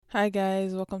Hi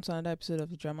guys, welcome to another episode of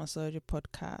the Drama Surgery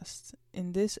podcast.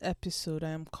 In this episode,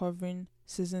 I am covering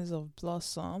Seasons of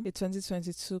Blossom, a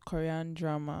 2022 Korean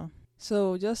drama.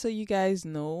 So, just so you guys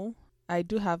know, I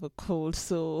do have a cold,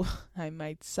 so I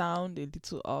might sound a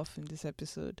little off in this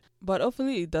episode, but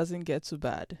hopefully it doesn't get too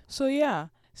bad. So, yeah,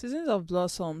 Seasons of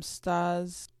Blossom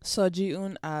stars Seo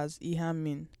Ji-hoon as Lee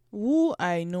Ha-min, who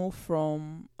I know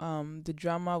from the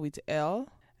drama with Elle.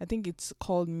 I think it's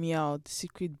called Meow, the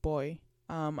Secret Boy.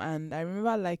 And I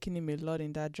remember liking him a lot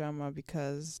in that drama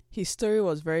because his story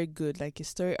was very good. Like, his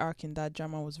story arc in that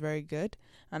drama was very good.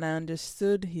 And I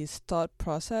understood his thought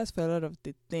process for a lot of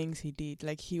the things he did.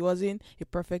 Like, he wasn't a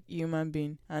perfect human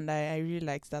being. And I really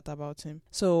liked that about him.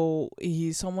 So,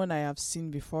 he's someone I have seen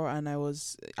before. And I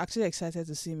was actually excited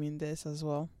to see him in this as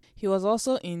well. He was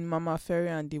also in Mama Fairy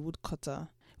and the Woodcutter,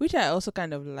 which I also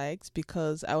kind of liked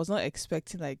because I was not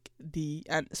expecting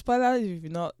and spoiler if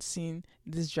you've not seen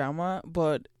this drama,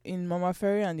 but in Mama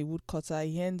Fairy and the Woodcutter,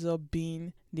 he ends up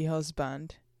being the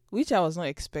husband, which I was not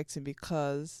expecting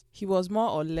because he was more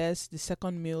or less the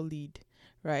second male lead,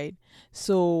 right?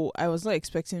 So I was not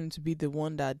expecting him to be the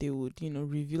one that they would,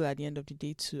 reveal at the end of the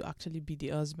day to actually be the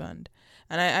husband.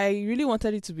 And I really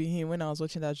wanted it to be him when I was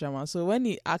watching that drama. So when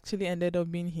it actually ended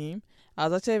up being him, I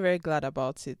was actually very glad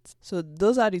about it. So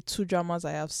those are the two dramas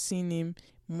I have seen him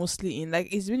mostly in. Like,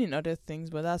 he's been in other things,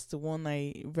 but that's the one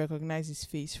I recognize his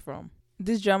face from.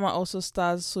 This drama also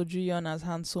stars Seo Ji-yeon as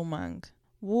Han So-mang,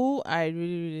 who I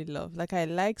really love. Like, I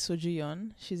like Seo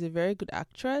Ji-yeon. She's a very good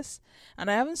actress, and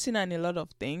I haven't seen her in a lot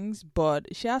of things, but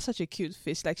she has such a cute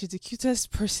face. Like, she's the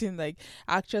cutest person, like,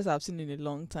 actress I've seen in a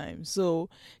long time. So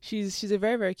she's a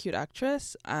very, very cute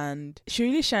actress, and she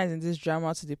really shines in this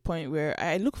drama to the point where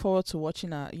I look forward to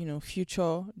watching her,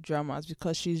 future dramas,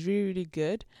 because she's really, really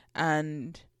good,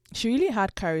 and she really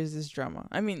hard carries this drama.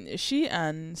 I mean, she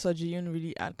and Seo Ji-hoon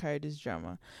really hard carried this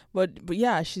drama. But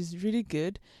yeah, she's really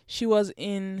good. She was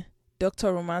in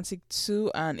Dr. Romantic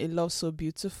 2 and A Love So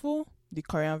Beautiful, the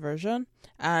Korean version.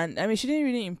 And I mean, she didn't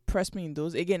really impress me in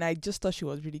those. Again, I just thought she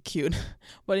was really cute.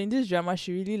 But in this drama,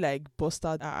 she really busted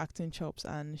out her acting chops,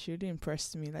 and she really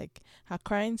impressed me. Like, her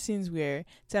crying scenes were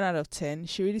 10 out of 10.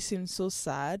 She really seemed so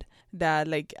sad that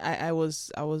I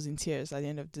was in tears at the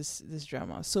end of this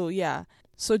drama. So yeah,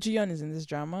 Seo Ji-yeon is in this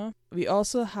drama. We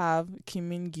also have Kim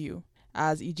Min-gyu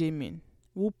as Lee Jae-min,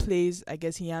 who plays, I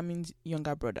guess, Lee Ha-min's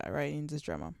younger brother, right, in this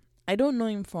drama. I don't know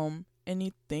him from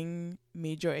anything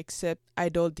major except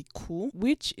Idol the Cool,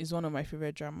 which is one of my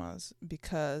favorite dramas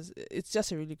because it's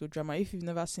just a really good drama. If you've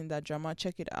never seen that drama,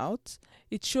 check it out.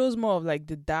 It shows more of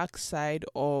the dark side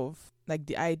of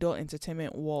the idol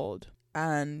entertainment world,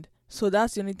 and so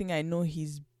that's the only thing I know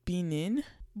he's been in.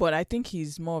 But I think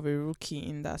he's more of a rookie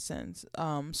in that sense.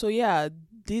 So yeah,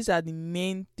 these are the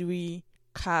main three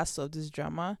casts of this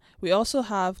drama. We also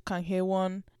have Kang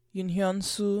Hae-won, Yoon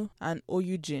Hyun-soo, and Oh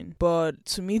Yoo-jin. But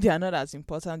to me, they are not as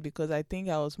important because I think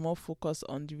I was more focused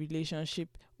on the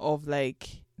relationship of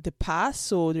the past.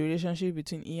 So the relationship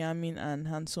between Lee Ha-min and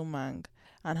Han So-mang,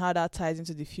 and how that ties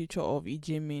into the future of Lee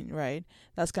Jae-min, right?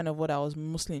 That's kind of what I was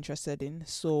mostly interested in.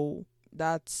 So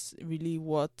that's really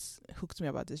what hooked me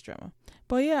about this drama.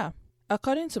 But yeah,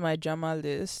 according to my drama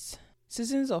list,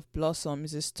 Seasons of Blossom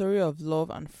is a story of love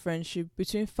and friendship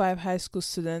between 5 high school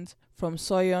students from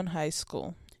Soyeon High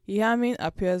School. Lee Ha-min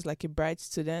appears like a bright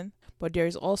student, but there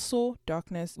is also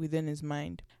darkness within his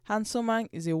mind. Han So-mang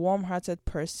is a warm-hearted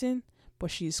person, but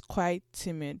she is quite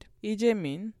timid. Lee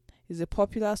Jae-min is a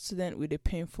popular student with a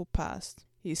painful past.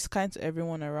 He is kind to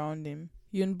everyone around him.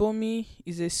 Yoon Bo-mi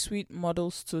is a sweet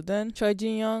model student. Choi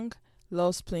Jin-young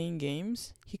loves playing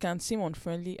games. He can seem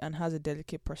unfriendly and has a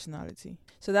delicate personality.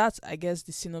 So that's, I guess,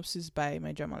 the synopsis by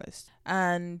my drama list.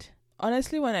 And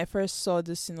honestly, when I first saw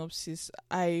this synopsis,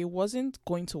 I wasn't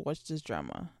going to watch this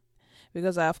drama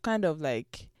because I have kind of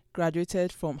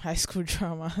graduated from high school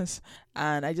dramas,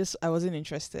 and I wasn't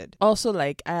interested. Also,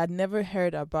 I had never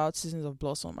heard about Seasons of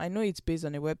Blossom. I know it's based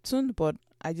on a webtoon, but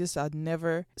I just had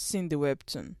never seen the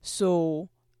webtoon. So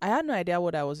I had no idea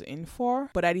what I was in for,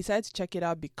 but I decided to check it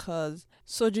out because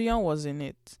Seo Ji-yeon was in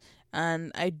it.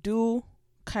 And I do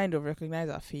kind of recognize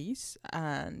her face,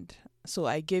 and so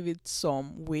I gave it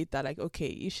some weight that okay,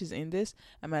 if she's in this,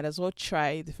 I might as well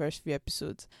try the first few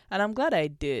episodes. And I'm glad I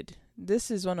did.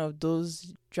 This is one of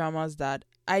those dramas that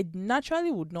I naturally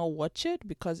would not watch it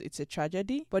because it's a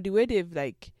tragedy, but the way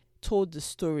they've told the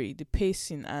story, the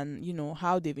pacing, and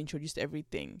how they've introduced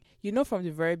everything, from the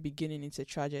very beginning it's a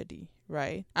tragedy,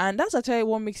 right? And that's actually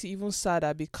what makes it even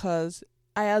sadder because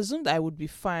I assumed I would be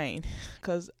fine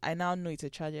because I now know it's a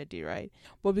tragedy, right?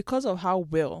 But because of how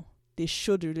well they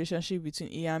showed the relationship between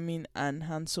Lee Ha-min and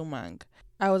Han So-mang,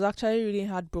 I was actually really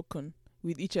heartbroken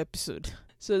with each episode.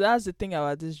 So that's the thing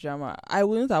about this drama. I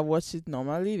wouldn't have watched it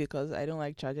normally because I don't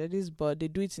like tragedies, but they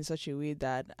do it in such a way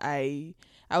that I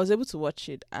was able to watch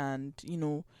it and,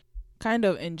 kind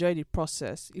of enjoy the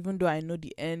process, even though I know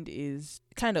the end is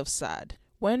kind of sad.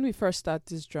 When we first start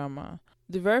this drama,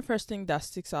 the very first thing that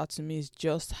sticks out to me is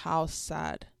just how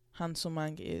sad Han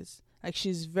So-mang is. Like,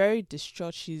 she's very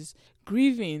distraught. She's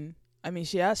grieving. I mean,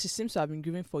 she seems to have been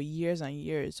grieving for years and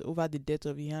years over the death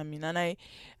of Yamin. And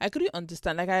I couldn't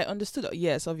understand. Like, I understood,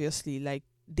 yes, obviously, like,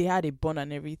 they had a bond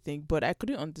and everything, but I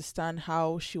couldn't understand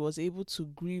how she was able to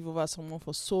grieve over someone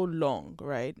for so long,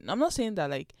 right? I'm not saying that,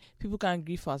 like, people can't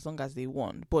grieve for as long as they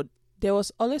want, but there was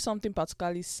always something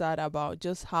particularly sad about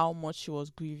just how much she was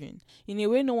grieving in a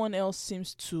way no one else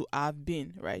seems to have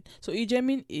been, right? So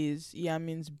Ijemin is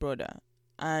Yamin's brother,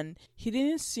 and he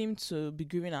didn't seem to be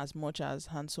grieving as much as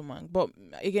Han So-mang. But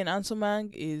again, Han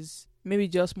So-mang is maybe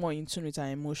just more in tune with her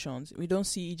emotions. We don't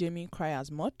see Ijemin cry as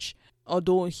much,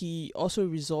 although he also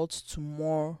resorts to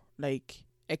more like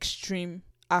extreme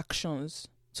actions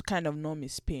to kind of numb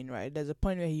his pain, right? There's a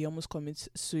point where he almost commits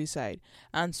suicide.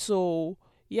 And so,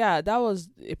 yeah, that was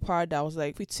a part that was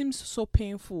like, it seems so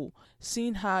painful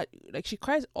seeing her, like, she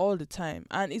cries all the time.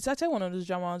 And it's actually one of those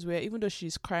dramas where even though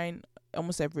she's crying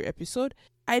almost every episode,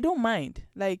 I don't mind.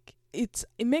 Like, it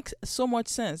makes so much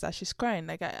sense that she's crying.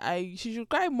 Like, she should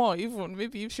cry more, even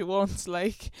maybe if she wants.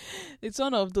 Like, it's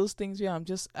one of those things where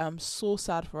I'm so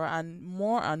sad for her, and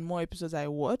more episodes I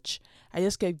watch, I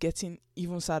just kept getting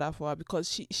even sadder for her because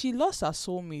she lost her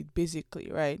soulmate basically,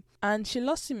 right? And she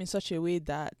lost him in such a way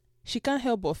that she can't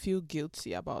help but feel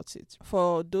guilty about it.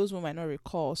 For those who might not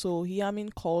recall, so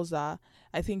Yamin calls her,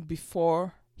 I think,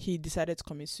 before he decided to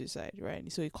commit suicide,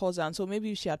 right? So he calls her, and so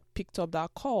maybe if she had picked up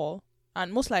that call,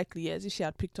 and most likely, yes, if she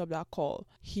had picked up that call,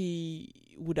 he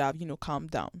would have,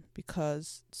 calmed down,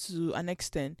 because to an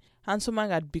extent, Han So-mang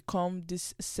had become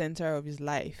this center of his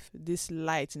life, this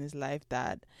light in his life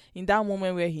that in that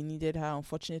moment where he needed her,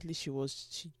 unfortunately, she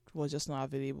was just not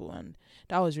available, and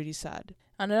that was really sad.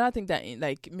 Another thing that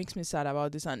makes me sad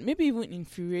about this, and maybe even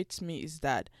infuriates me, is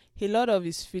that a lot of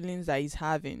his feelings that he's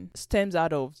having stems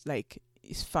out of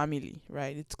his family,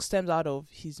 right? It stems out of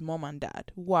his mom and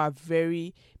dad, who are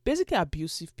very basically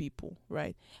abusive people,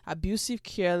 right? Abusive,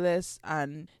 careless,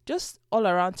 and just all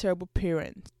around terrible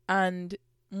parents. And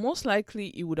most likely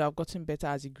it would have gotten better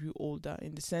as he grew older,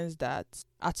 in the sense that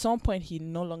at some point he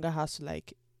no longer has to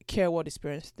care what his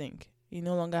parents think. He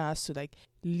no longer has to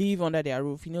live under their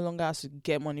roof. He no longer has to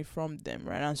get money from them,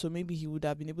 right? And so maybe he would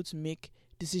have been able to make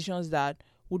decisions that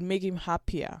would make him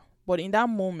happier. But in that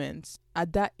moment,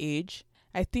 at that age,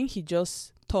 I think he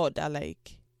just thought that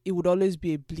it would always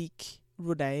be a bleak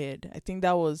road ahead. I think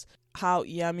that was how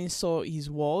Yamin saw his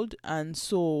world, and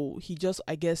so he just,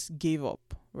 I guess, gave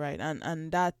up, right?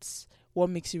 And that's what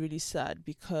makes it really sad,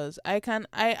 because I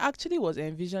actually was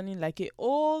envisioning a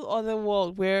whole other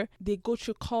world where they go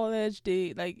through college,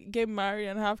 they get married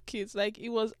and have kids. It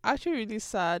was actually really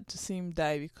sad to see him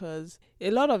die, because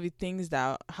a lot of the things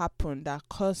that happened that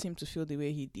caused him to feel the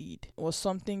way he did was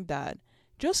something that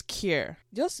just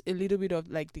a little bit of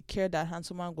the care that Han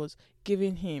So-mang was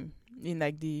giving him in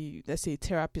the, let's say,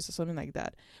 therapist or something like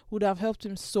that, would have helped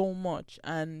him so much.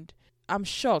 And I'm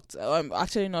shocked. I'm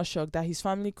actually not shocked that his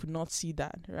family could not see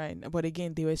that, right? But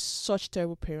again, they were such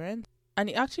terrible parents. And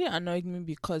it actually annoyed me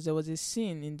because there was a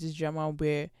scene in this drama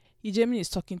where Ijemin is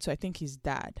talking to, I think, his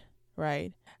dad,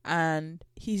 right? And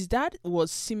his dad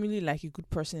was seemingly a good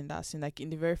person in that scene, in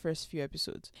the very first few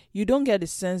episodes. You don't get the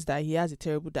sense that he has a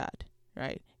terrible dad,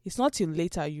 right? It's not till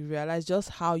later you realize just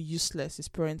how useless his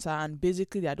parents are, and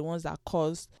basically they're the ones that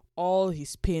caused all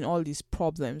his pain, all these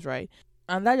problems, right?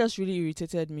 And that just really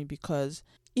irritated me, because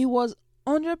it was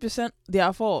 100%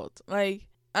 their fault.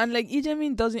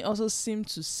 Ijemin doesn't also seem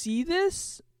to see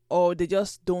this, or they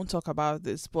just don't talk about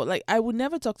this. But I would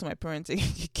never talk to my parents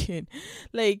again.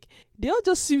 They all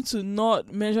just seem to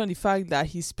not mention the fact that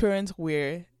his parents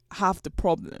were half the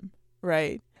problem,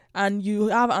 right? And you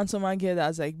have Han So-mang here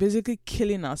that's basically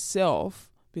killing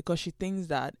herself because she thinks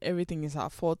that everything is her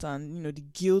fault, and the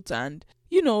guilt, and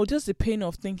just the pain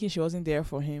of thinking she wasn't there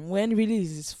for him, when really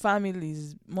it's his family,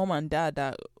 his mom and dad,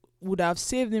 that would have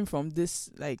saved him from this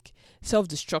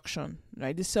self-destruction,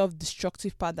 right? This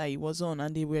self-destructive path that he was on,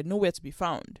 and they were nowhere to be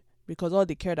found, because all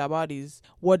they cared about is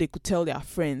what they could tell their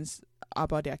friends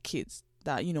about their kids,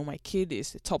 that my kid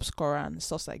is a top scorer and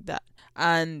stuff like that.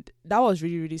 And that was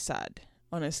really, really sad.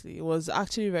 Honestly, it was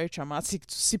actually very traumatic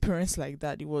to see parents like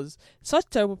that. It was such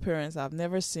terrible parents. I've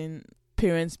never seen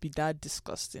parents be that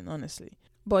disgusting, honestly.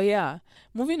 But yeah,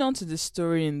 moving on to the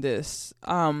story in this.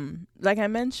 Like I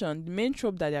mentioned, the main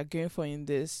trope that they're going for in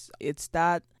this, it's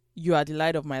that you are the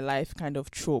light of my life kind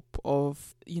of trope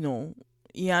of,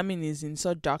 Iyamin is in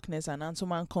such darkness and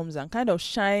Ansoman comes and kind of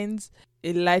shines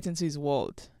a light into his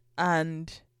world.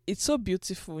 And it's so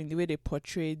beautiful in the way they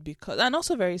portrayed, because, and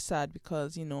also very sad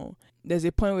because, there's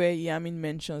a point where Iyamin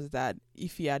mentions that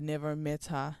if he had never met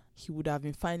her, he would have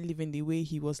been fine living the way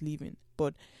he was living.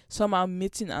 But somehow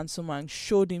meeting Ansoman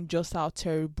showed him just how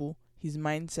terrible his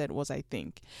mindset was, I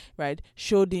think, right?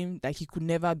 Showed him like he could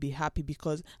never be happy,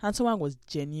 because Ansoman was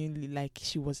genuinely like,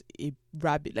 she was a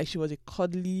rabbit, like she was a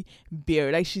cuddly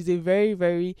bear, like she's a very,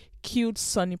 very cute,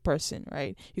 sunny person,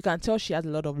 right? You can tell she has a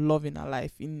lot of love in her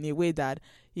life in a way that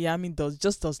Yami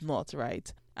does not,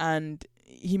 right? And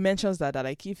he mentions that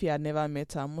like if he had never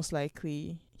met her, most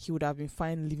likely he would have been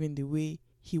fine living the way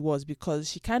he was,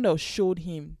 because she kind of showed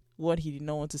him what he did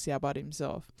not want to say about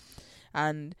himself.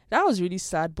 And that was really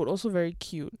sad, but also very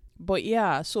cute. But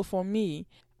yeah, so for me,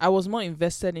 I was more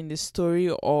invested in the story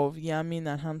of Yamin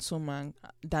and Hansoman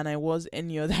than I was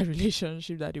any other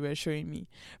relationship that they were showing me,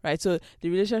 right? So the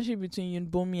relationship between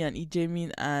Yunbomi and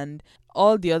Ijemin and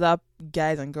all the other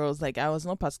guys and girls, like I was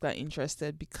not particularly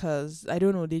interested, because I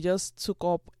don't know, they just took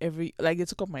up they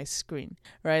took up my screen,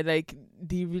 right? Like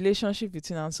the relationship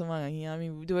between Hansoman and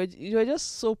Yamin, they were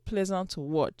just so pleasant to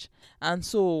watch. And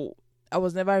so I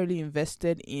was never really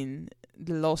invested in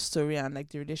the love story and like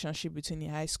the relationship between the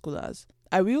high schoolers.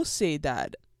 I will say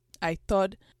that I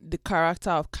thought the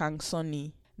character of Kang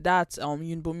Sunny, that's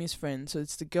Yunbomi's friend, so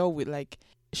it's the girl with like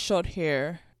short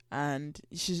hair and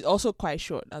she's also quite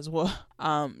short as well.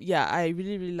 Yeah, I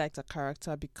really, really liked her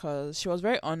character because she was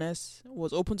very honest,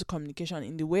 was open to communication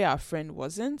in the way our friend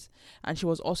wasn't, and she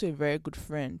was also a very good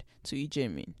friend to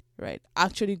Ijemin, right?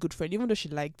 Actually good friend, even though she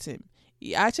liked him.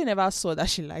 I actually never saw that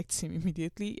she liked him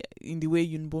immediately in the way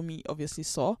Yunbomi obviously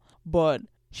saw, but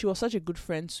she was such a good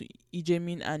friend to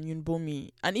Ijemin and Yunbomi,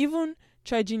 and even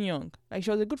Choi Jin Young. Like, she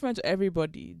was a good friend to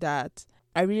everybody that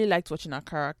I really liked watching her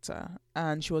character.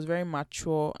 And she was very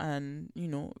mature and,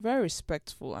 very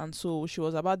respectful. And so she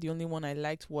was about the only one I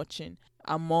liked watching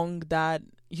among that,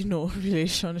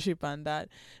 relationship and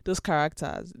those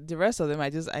characters. The rest of them,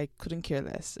 I couldn't care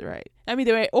less, right? I mean,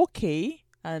 they were okay.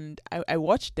 And I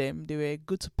watched them. They were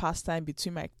good to pass time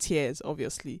between my tears,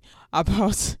 obviously,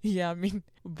 about Yamin.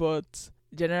 But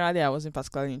generally, I wasn't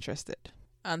particularly interested.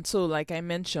 And so, like I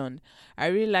mentioned, I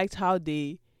really liked how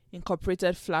they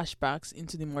incorporated flashbacks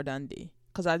into the modern day.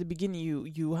 Because at the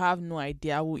beginning, you have no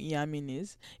idea who Yamin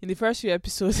is. In the first few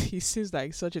episodes, he seems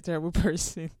like such a terrible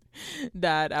person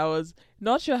that I was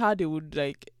not sure how they would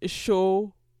like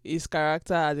show his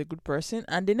character as a good person.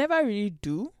 And they never really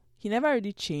do. He never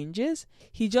really changes.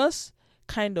 He just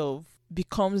kind of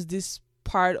becomes this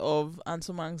part of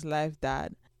Ansoman's life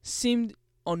that seemed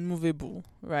unmovable,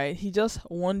 right? He just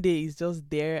one day is just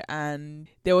there, and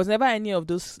there was never any of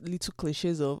those little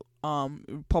cliches of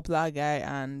popular guy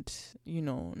and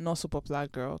not so popular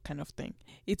girl kind of thing.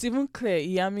 It's even clear.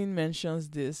 Yamin mentions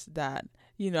this that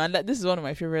and this is one of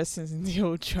my favorite scenes in the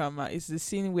whole drama. It's the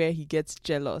scene where he gets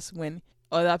jealous when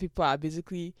other people are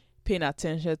basically paying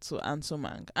attention to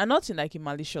Ansoman, and not in like a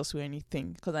malicious way or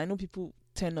anything, because I know people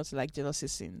tend not to like jealousy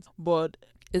scenes, but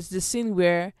it's the scene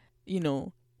where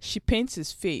she paints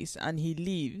his face and he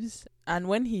leaves, and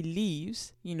when he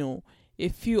leaves, a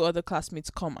few other classmates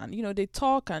come and they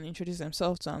talk and introduce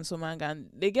themselves to Ansoman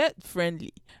and they get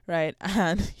friendly, right?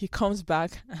 And he comes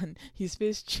back and his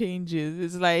face changes.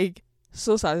 It's like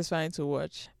so satisfying to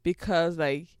watch, because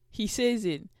like he says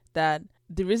it that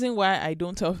the reason why I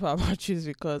don't tell people about you is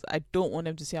because I don't want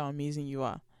them to see how amazing you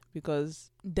are, because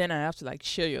then I have to like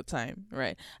share your time,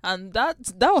 right? And that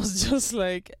was just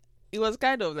like, it was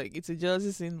kind of like, it's a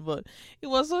jealousy scene, but it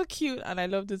was so cute and I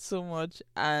loved it so much.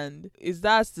 And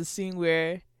that's the scene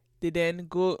where they then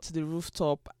go to the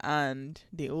rooftop and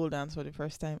they all dance for the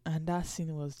first time, and that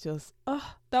scene was just that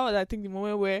was, I think, the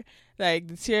moment where like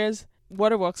the tears,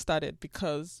 waterworks started,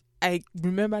 because I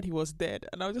remembered he was dead,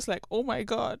 and I was just like, oh my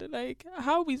god, like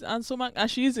how is Ansoman? And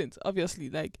she isn't,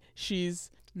 obviously, like she's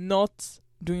not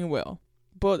doing well,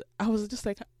 but I was just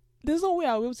like, there's no way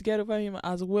I'll be able to get over him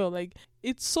as well. Like,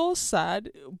 it's so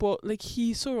sad, but like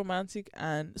he's so romantic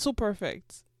and so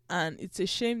perfect, and it's a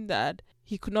shame that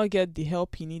he could not get the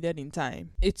help he needed in time.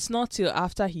 It's not till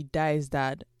after he dies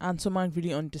that Ansoman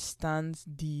really understands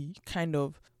the kind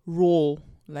of role,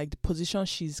 like the position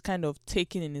she's kind of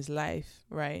taking in his life,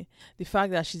 right? The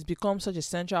fact that she's become such a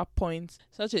central point,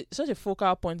 such a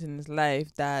focal point in his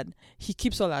life, that he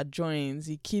keeps all her joins,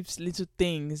 he keeps little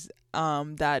things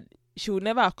that she would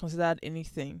never have considered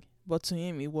anything, but to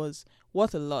him it was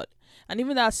worth a lot. And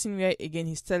even that scene where again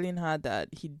he's telling her that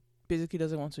he basically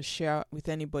doesn't want to share with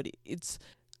anybody, it's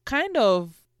kind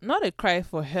of not a cry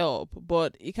for help,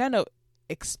 but it kind of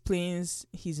explains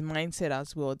his mindset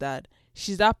as well, that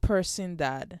she's that person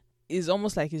that is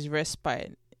almost like his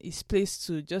respite, his place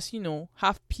to just,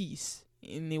 have peace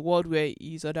in a world where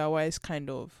he's otherwise kind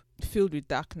of filled with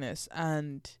darkness.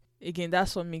 And again,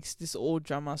 that's what makes this old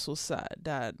drama so sad,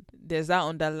 that there's that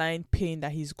underlying pain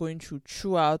that he's going through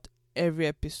throughout every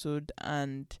episode.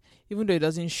 And even though it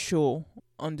doesn't show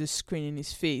on the screen in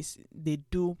his face, they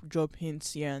do drop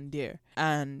hints here and there.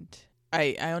 And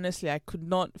I honestly, I could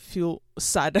not feel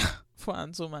sadder for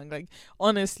Ansoman. Like,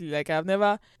 honestly, like, I've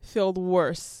never felt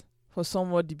worse for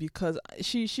somebody, because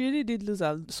she really did lose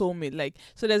her soulmate. Like,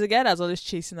 so there's a guy that's always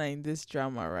chasing her in this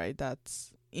drama, right?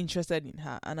 That's interested in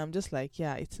her. And I'm just like,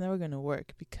 yeah, it's never going to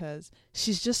work, because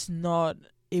she's just not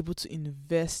able to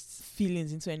invest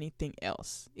feelings into anything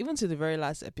else, even to the very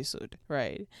last episode,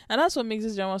 right? And that's what makes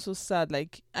this drama so sad.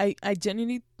 Like, I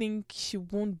genuinely think she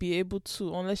won't be able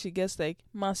to, unless she gets like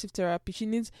massive therapy. She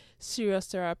needs serious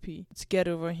therapy to get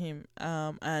over him,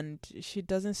 and she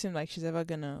doesn't seem like she's ever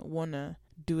gonna wanna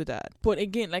do that. But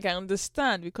again, like, I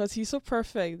understand, because he's so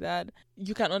perfect that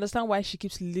you can understand why she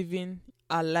keeps living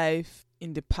her life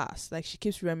in the past. Like, she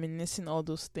keeps reminiscing all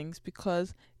those things,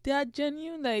 because they are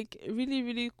genuine, like, really,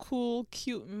 really cool,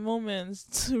 cute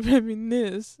moments to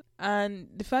reminisce. And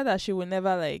the fact that she will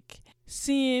never, like,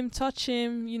 see him, touch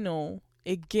him,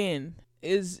 again,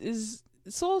 is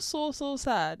so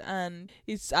sad. And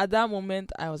it's at that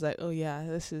moment I was like, oh yeah,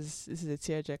 this is a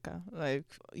tearjerker. Like,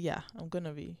 yeah, I'm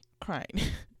gonna be crying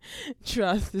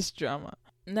throughout this drama.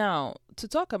 Now, to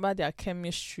talk about their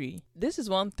chemistry, this is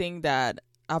one thing that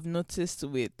I've noticed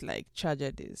with like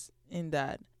tragedies, in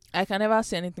that I can never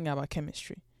say anything about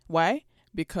chemistry. Why?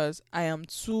 Because I am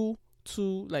too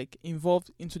like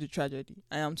involved into the tragedy.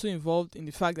 I am too involved in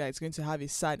the fact that it's going to have a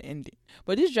sad ending.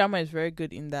 But this drama is very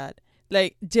good in that,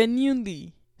 like,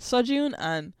 genuinely, Sojun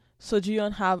and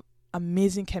Sojiyeon have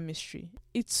amazing chemistry.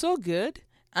 It's so good.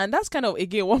 And that's kind of,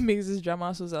 again, what makes this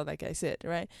drama so sad, like I said,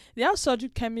 right? They have such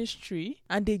good chemistry,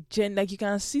 and they like, you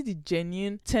can see the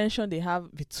genuine tension they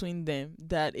have between them.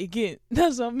 That, again,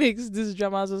 that's what makes this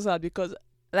drama so sad, because,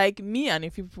 like, me and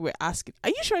if people were asking, are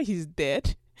you sure he's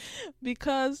dead?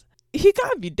 Because he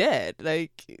can't be dead.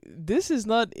 Like, this is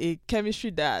not a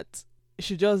chemistry that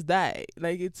should just die.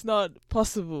 Like, it's not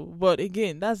possible. But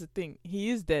again, that's the thing, he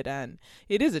is dead, and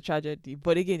it is a tragedy.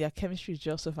 But again, their chemistry is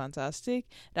just so fantastic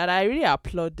that I really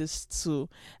applaud this too,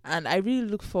 and I really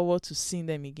look forward to seeing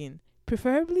them again,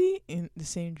 preferably in the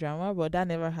same drama, but that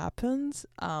never happens.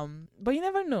 But you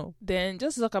never know. Then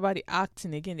just talk about the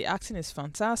acting again. The acting is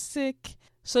fantastic.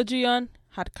 Sojiyeon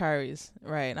had carries,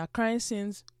 right? Now, crying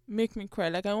scenes make me cry.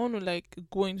 Like, I want to like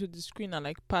go into the screen and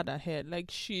like pat her head. Like,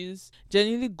 she's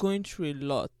genuinely going through a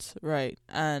lot, right?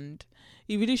 And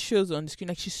it really shows on the screen.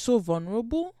 Like, she's so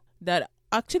vulnerable that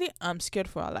actually I'm scared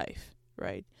for her life,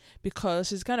 right? Because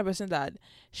she's the kind of person that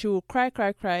she will cry,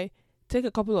 take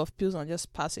a couple of pills and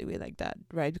just pass away like that,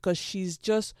 right? Because she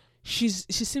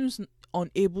seems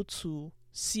unable to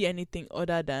see anything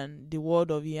other than the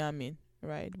world of Yamin,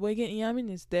 right? But again,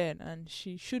 Yamin is dead and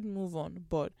she should move on,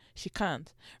 but she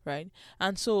can't, right?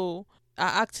 And so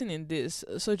acting in this,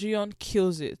 Sojiyeon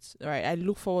kills it, right? I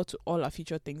look forward to all her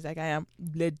future things. Like, I am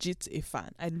legit a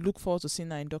fan. I look forward to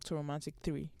seeing her in Dr. Romantic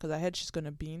 3, because I heard she's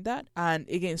gonna be in that. And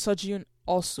again, Sojiyeon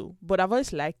also, but I've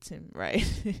always liked him, right?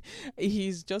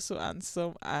 He's just so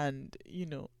handsome, and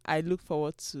I look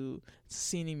forward to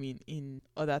seeing him in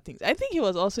other things. I think he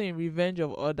was also in Revenge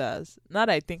of Others, now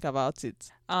that I think about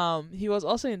it. He was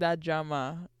also in that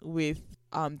drama with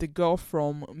the girl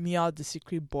from Meow the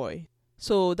Secret Boy.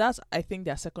 So that's, I think,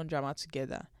 their second drama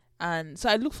together. And so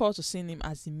I look forward to seeing him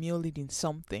as the male lead in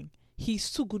something.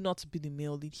 He's too good not to be the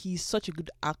male lead. He's such a good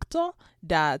actor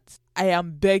that I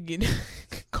am begging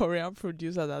Korean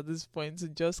producers at this point to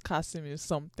just cast him in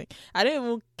something. I don't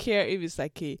even care if it's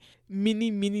like a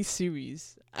mini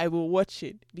series. I will watch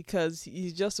it, because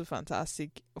he's just so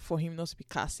fantastic for him not to be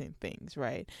casting things,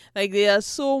 right? Like, there are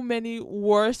so many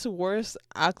worse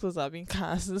actors that have been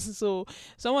cast. So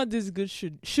someone this good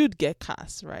should get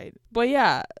cast, right? But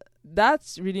yeah,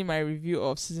 that's really my review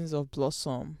of Seasons of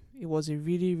Blossom. It was a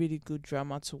really, really good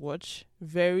drama to watch.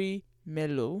 Very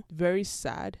mellow, very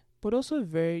sad, but also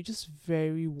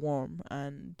very warm.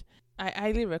 And I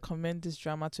highly recommend this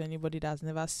drama to anybody that's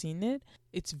never seen it.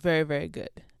 It's very, very good.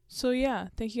 So yeah,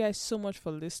 thank you guys so much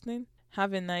for listening.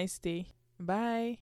 Have a nice day. Bye.